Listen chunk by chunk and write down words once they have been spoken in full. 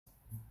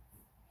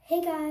Hey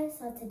guys,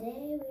 so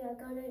today we are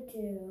gonna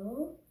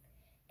do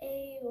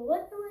a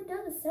what do I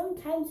do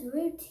sometimes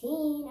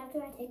routine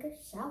after I take a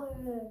shower.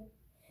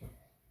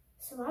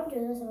 So I'm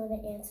doing this, I'm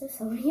gonna answer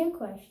some of your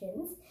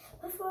questions.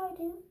 Before I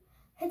do,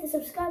 hit the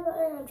subscribe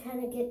button. I'm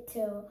trying to get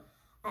to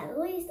at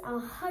least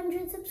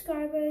 100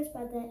 subscribers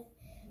by the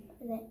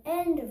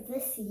end of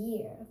this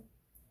year.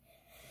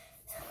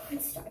 So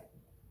let's start.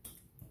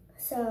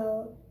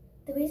 So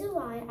the reason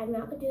why I'm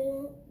not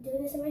doing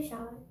this in my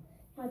shower,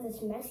 I have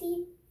this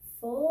messy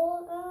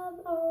full of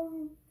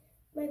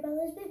my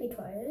brother's baby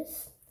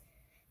toys,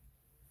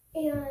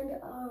 and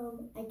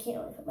I can't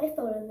really put my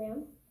phone in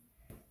there.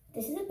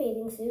 This is a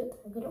bathing suit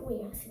I'm gonna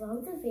wear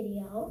throughout the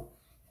video.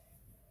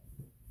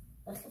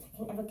 Let's see if I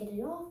can ever get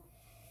it off.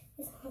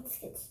 Let's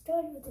get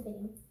started with the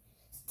video.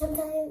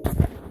 Sometimes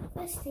the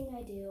first thing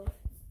I do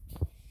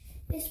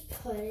is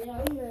put it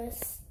on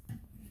this.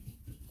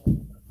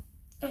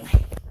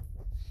 Okay,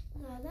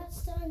 now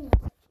that's done.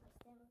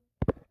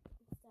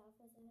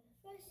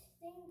 The first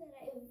thing that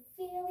I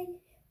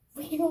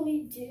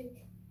really do,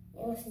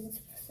 unless it's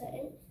for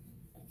certain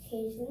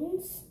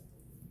occasions.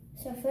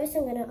 So first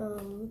I'm gonna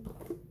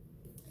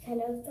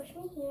kind of brush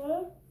my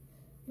hair.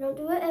 I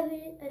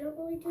don't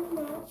really do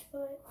much,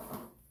 but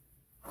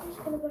I'm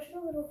just gonna brush it a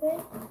little bit,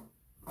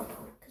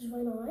 because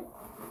why not?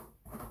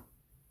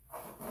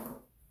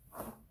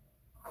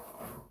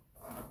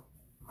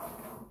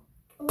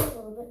 A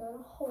little bit, not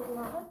a whole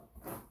lot.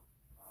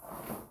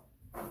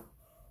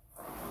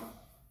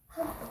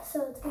 So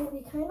it's going to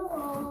be kind of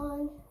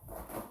long.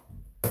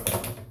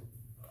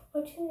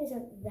 Fortunately,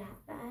 isn't that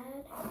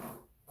bad.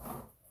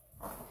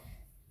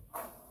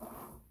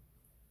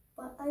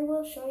 But I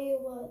will show you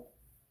what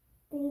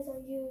things I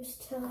use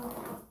to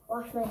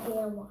wash my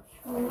hair and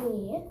wash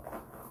me.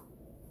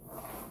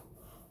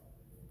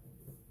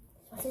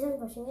 So as I'm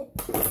brushing it,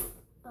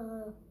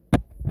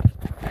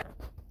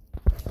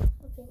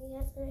 hopefully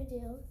that's what I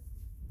do.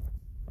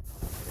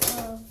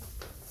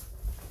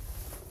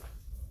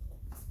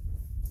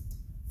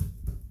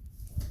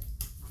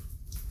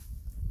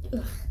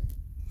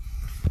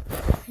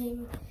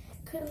 I'm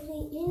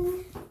currently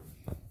in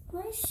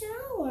my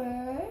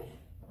shower.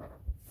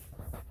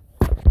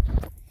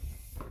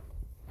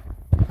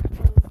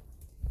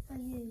 I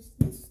use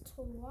this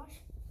to wash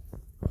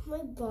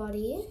my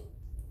body.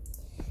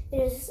 It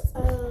is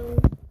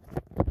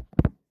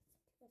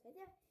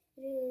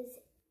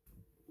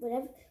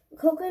whatever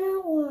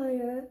coconut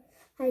water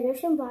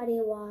hydration body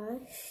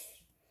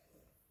wash,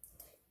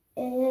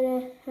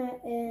 and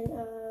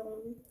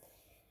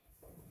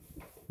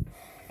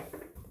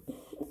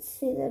let's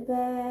see the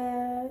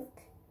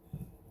back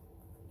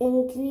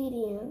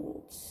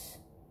ingredients.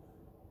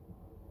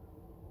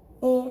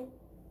 And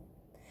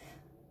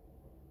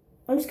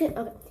I'm just gonna,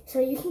 okay, so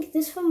you can get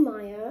this from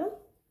Maya.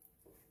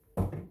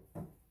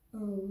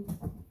 Oh,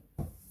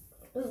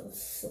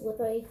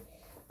 slippery.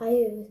 I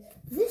use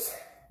this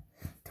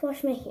to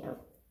wash my hair.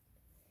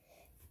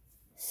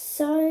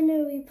 Sun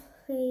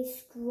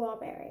Replace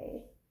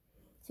Strawberry.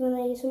 So when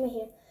I use for my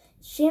hair.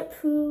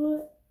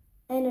 Shampoo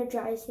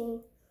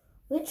energizing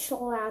rich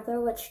lather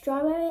with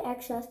strawberry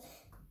extract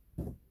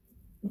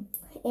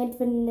and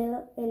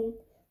vanilla and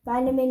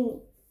vitamin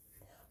E.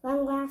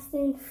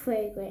 Long-lasting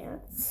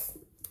fragrance.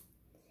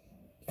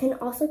 You can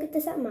also get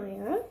this at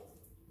Maya.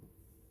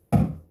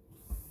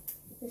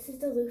 This is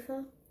the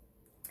loofah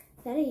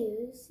that I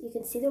use. You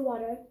can see the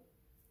water.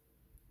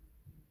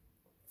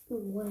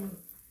 Ooh, wow.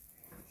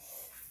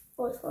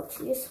 Always love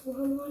to use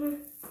warm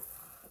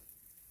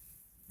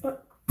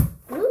water.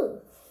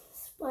 Ooh,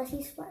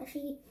 splashy,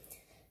 splashy.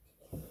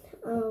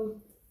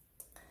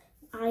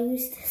 I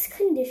use this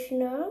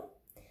conditioner,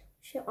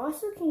 which you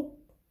also can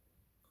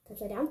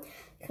upside down.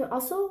 You can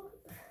also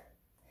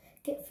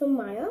get from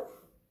Maya.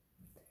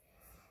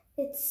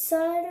 It's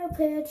Sun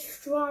Replace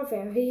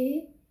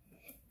Strawberry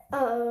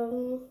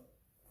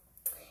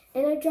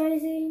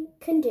energizing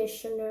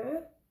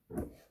conditioner,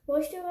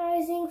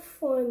 moisturizing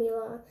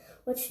formula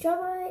with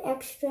strawberry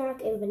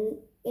extract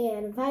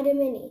and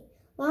vitamin E,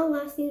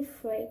 long-lasting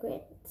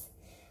fragrance.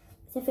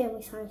 It's a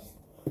family size.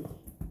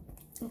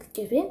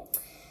 Excuse me.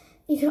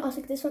 You can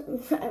also get this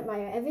one at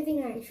Maya.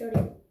 Everything I showed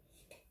you,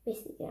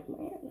 basically at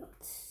Maya. Now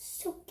it's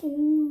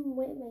soaking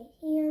wet. My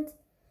hands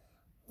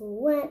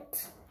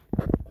wet.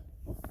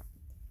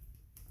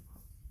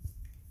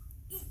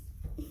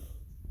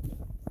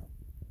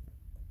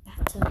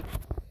 Bathtub.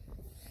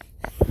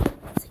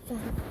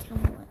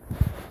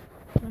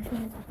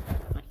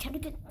 Time to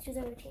get to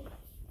the routine.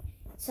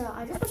 So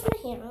I just washed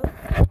my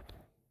hair.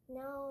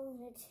 Now I'm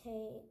gonna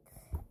take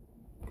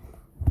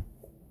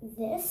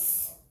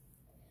this,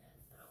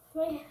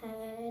 my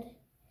head,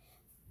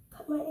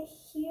 put my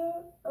hair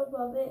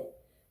above it,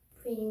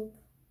 breathing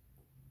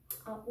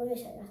out. Let me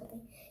show you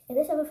something. If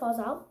this ever falls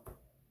out,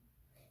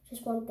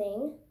 just one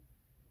thing,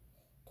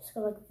 just go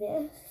like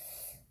this,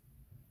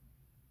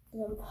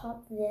 and then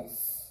pop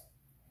this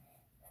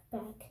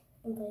back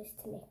in place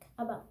to make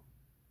a bow.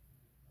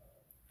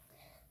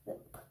 Then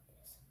put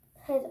this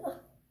head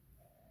up.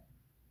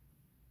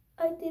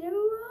 I did it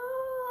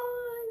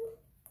wrong.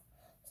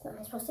 It's not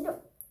as supposed to do.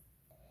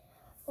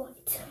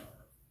 Right.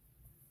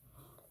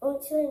 On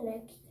to the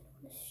neck.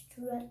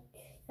 Stretch.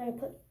 And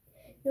put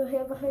your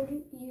hair behind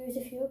your ears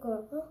if you're a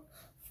girl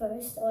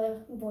first,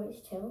 or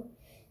boys too.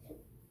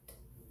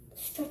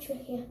 Stretch your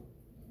hair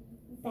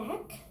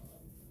back.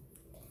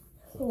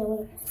 And then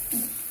we're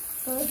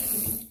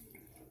first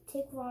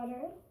take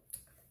water,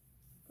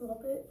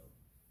 rub it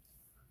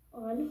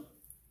on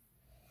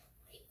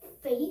my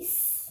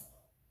face,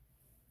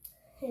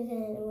 and then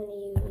I'm going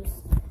to use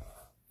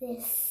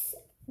this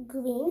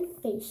green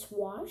face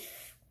wash,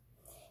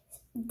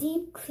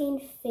 deep clean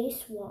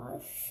face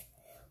wash,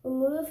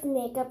 remove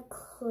makeup,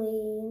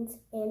 cleans,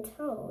 and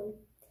tone,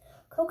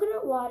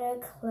 coconut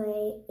water,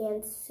 clay,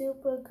 and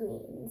super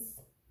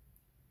greens.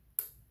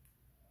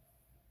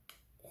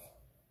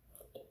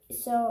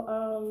 So,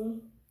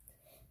 I'm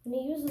going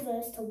to use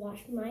this to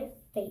wash my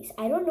face.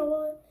 I don't know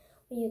where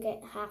you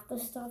get half the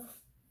stuff,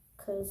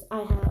 because I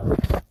have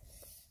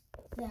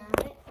that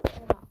I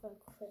got for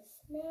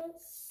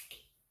Christmas.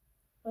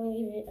 I'm going to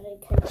give it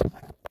like 10 minutes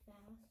fast. So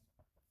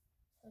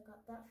I got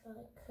that for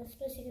like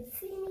Christmas. You can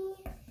see me.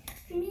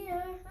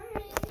 Here, hi.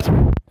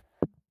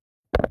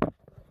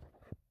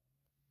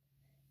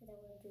 And I'm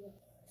going to do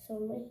some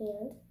on my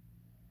hand.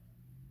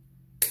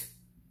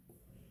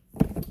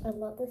 I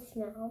love the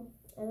smell.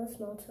 Add the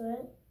smell to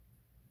it.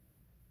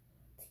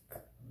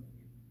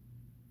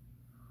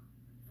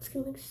 Just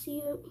gonna see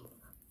it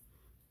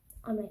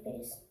on my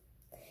face.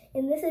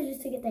 And this is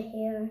just to get the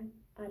hair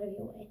out of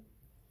your way.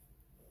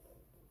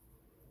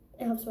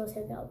 It helps most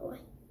hair get out of the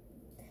way.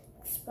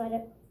 Spread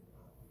it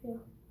on your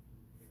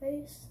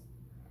face.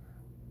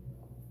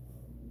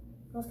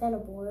 I was kind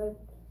of bored.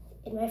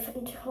 And my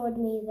friend told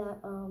me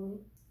that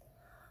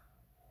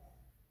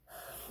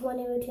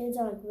morning routines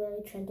are like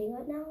really trending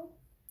right now.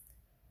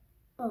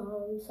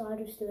 So I'm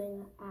just doing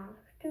it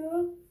after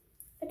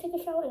I take a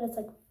shower, and it's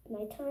like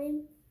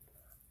nighttime.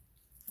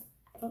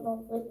 I don't know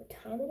what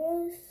time it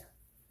is.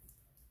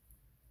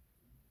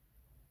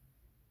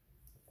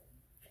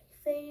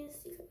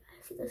 Face, you can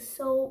see the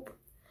soap,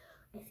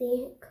 I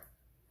think.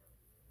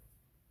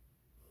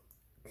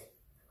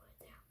 Right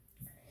there.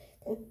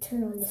 Then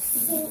turn on the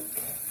sink.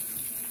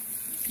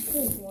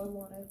 There's warm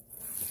water.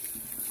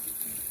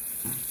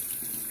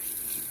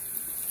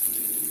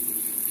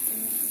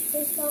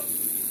 Face soap.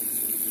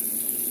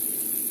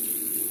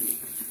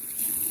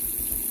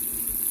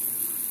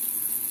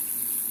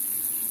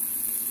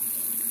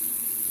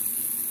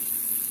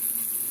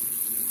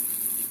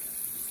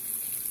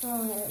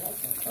 Oh,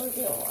 that's a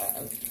cozy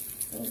one.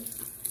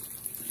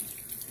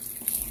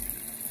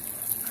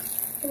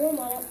 Warm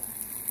water.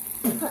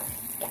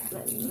 Got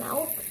my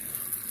mouth.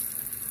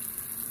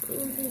 What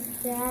is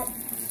that?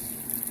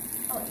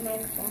 Oh, my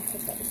cloth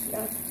is right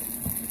here.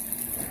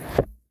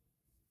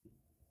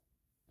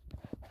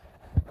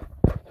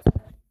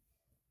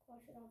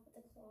 Wash it off with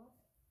the cloth.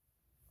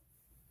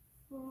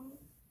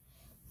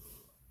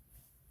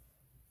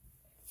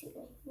 See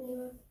my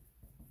mirror.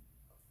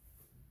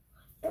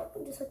 Yep,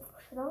 just like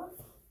wash it off.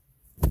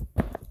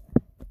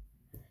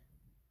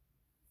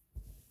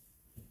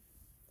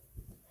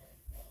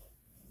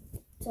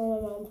 So my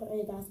mom put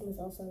my bathroom is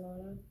also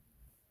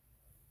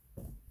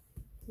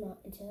not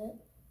into it.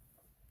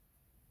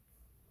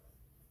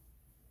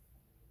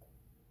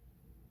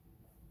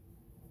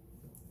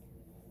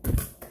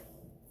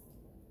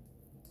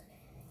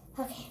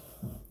 Okay,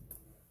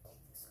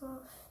 take this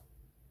off.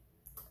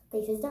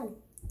 Face is done.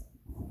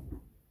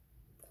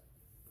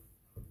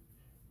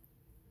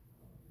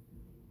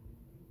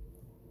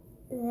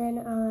 Then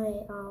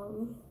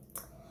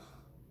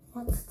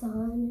that's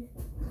done.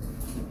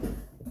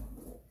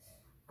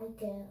 I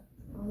get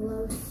a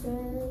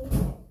lotion.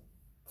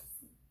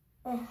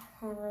 It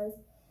has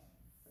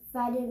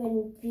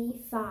vitamin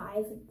B5,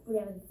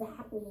 whatever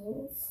that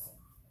means.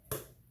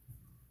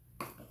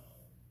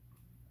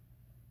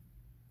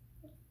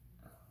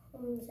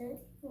 And then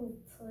you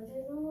put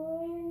it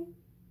on.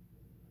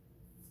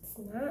 It's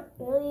not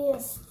really a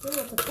stool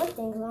to put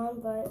things on,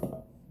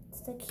 but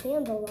it's the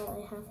candle that I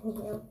have in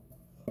here.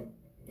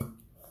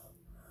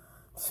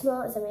 The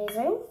smell is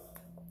amazing.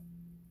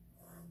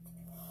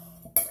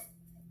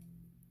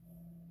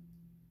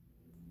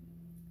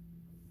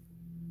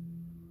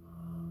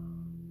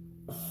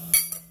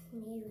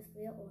 Made with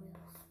real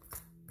oils.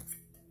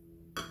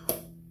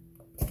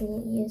 I'm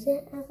going to use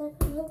it as a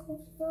candle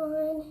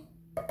on.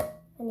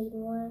 I need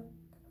more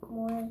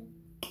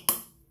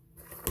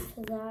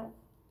to that.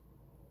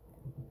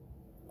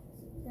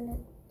 And it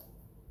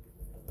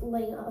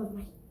lay on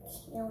my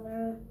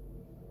counter.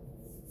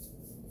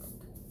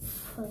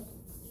 Put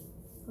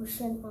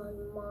lotion on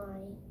my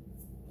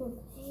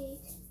leg.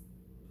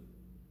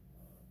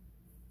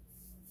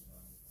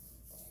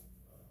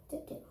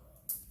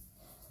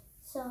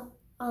 So,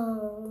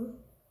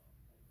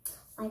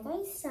 like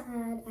I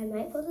said, I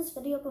might post this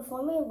video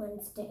before my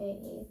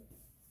Wednesday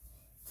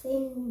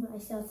thing, but I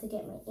still have to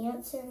get my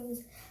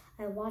answers.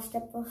 I watched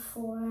it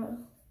before,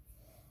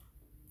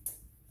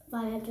 but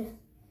I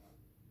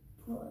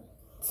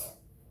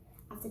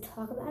have to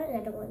talk about it, and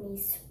I don't want any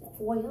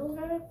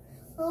spoiler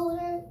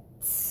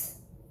alerts.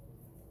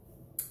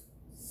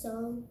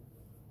 so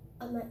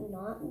I might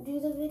not do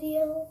the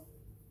video.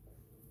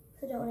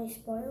 So I don't want any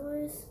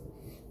spoilers.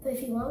 But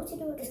if you want me to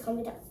do it, just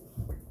comment down.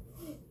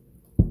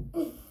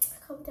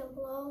 Comment down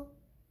below.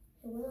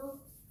 I will.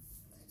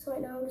 So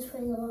right now I'm just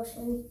putting the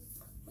lotion.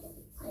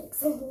 Like,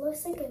 so it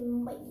looks like I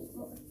might need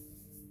more.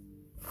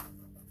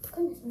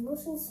 Goodness, my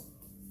lotion's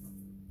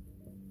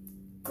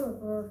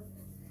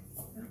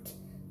not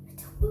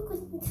to work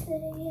with me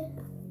today.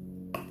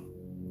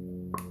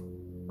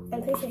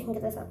 I'm pretty sure you can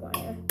get this on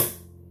wire.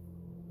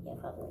 Yeah,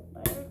 probably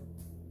wire.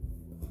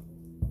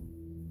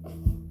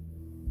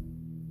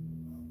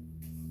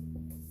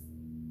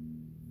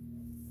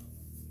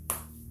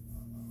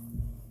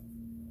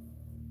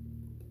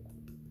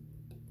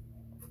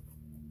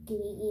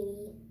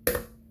 Giddy.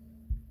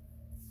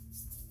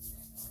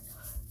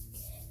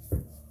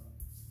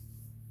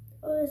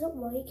 Oh, is it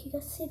white? Can you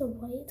guys see the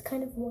white? It's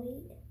kind of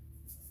white.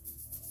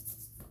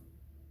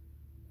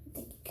 I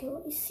think you can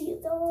really see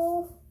it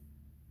though.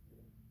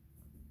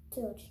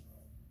 Too much.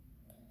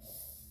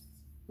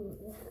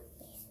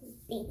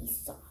 Baby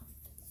soft.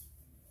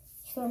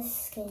 Makes my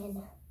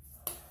skin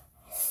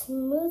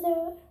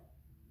smoother.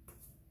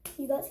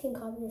 You guys can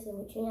copy this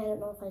image. I don't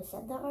know if I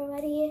said that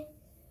already,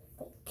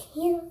 but you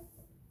can.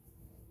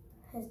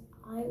 Because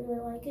I really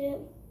like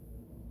it.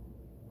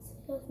 So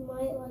you guys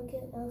might like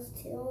it else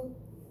too.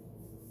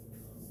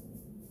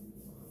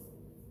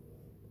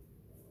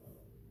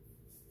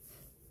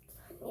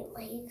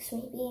 My legs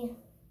maybe.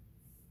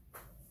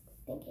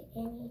 Didn't get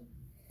any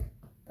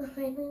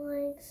behind my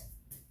legs.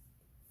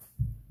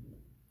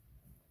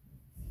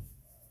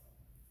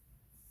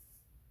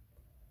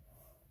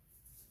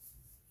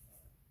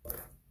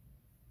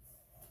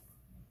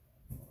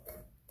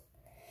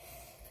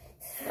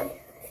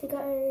 If you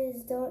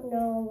guys don't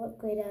know what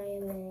grade I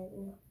am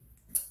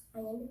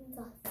in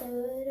the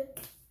 3rd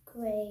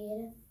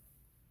grade.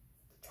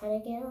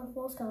 Trying to get a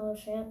full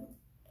scholarship.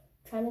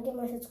 Trying to get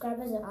my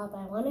subscribers up.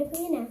 I want to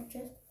be an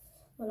actress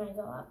when I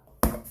go up.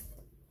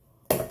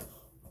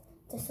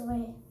 This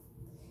way.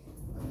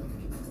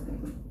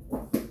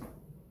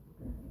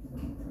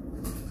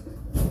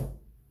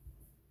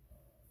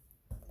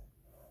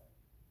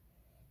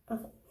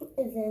 Okay,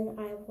 and then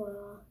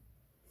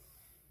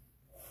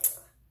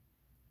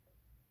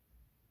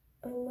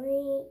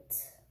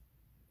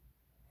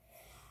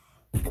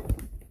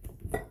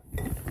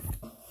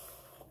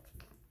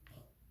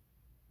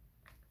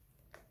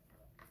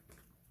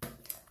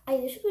I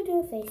usually do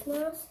a face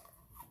mask.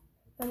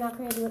 I'm not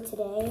going to do it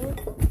today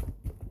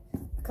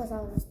because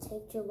I'll just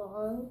take too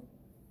long.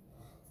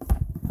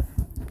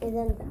 And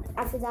then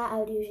after that, I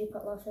would usually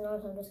put lotion on,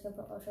 so I'm just going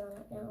to put lotion on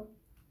right now.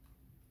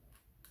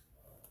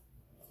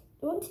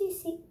 Once you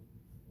see...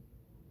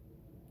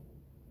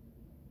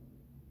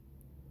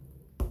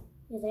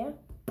 You there?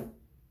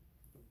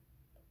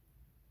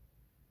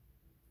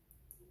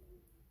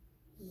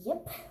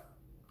 Yep.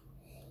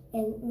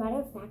 And matter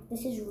of fact,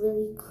 this is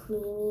really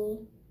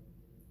creamy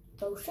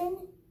lotion.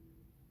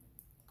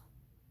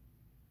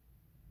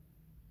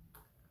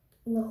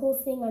 And the whole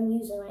thing I'm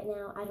using right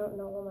now, I don't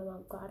know where my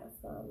mom got it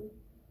from.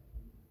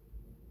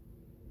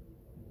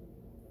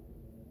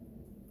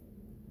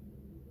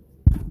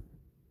 Oh,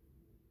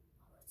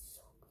 it's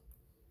so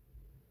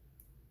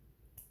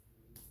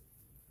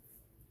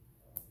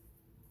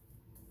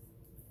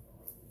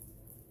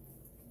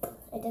good.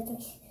 It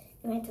doesn't,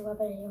 you have to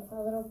rub it in for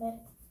a little bit.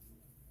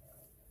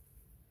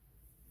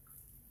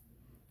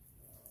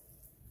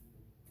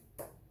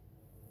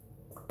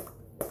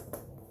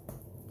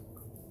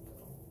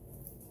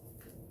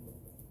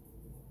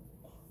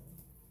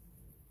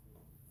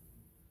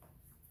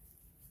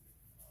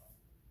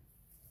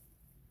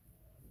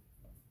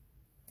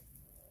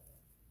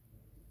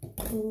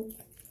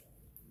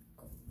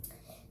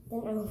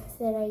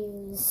 Then I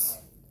use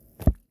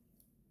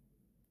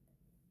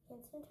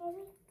hand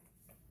sanitizer.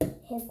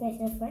 Hands nice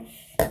and fresh,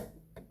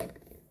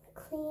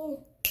 clean.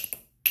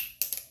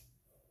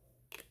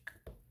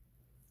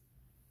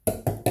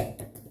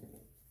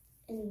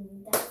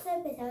 And that's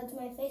it. Besides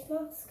my face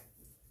mask,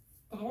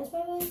 that is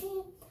my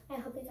routine. I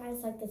hope you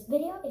guys liked this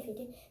video. If you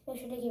did, make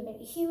sure to give it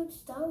a huge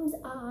thumbs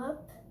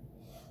up.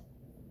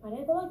 Why did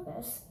I go like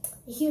this?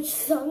 A huge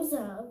thumbs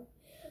up.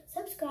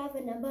 Subscribe,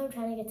 a number I'm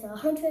trying to get to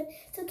 100.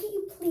 So can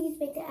you please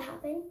make that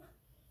happen?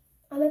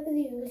 I might be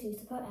the youngest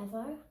YouTuber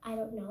ever. I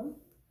don't know.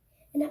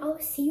 And I'll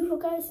see you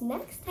guys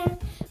next time.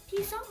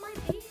 Peace out, my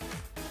peeps.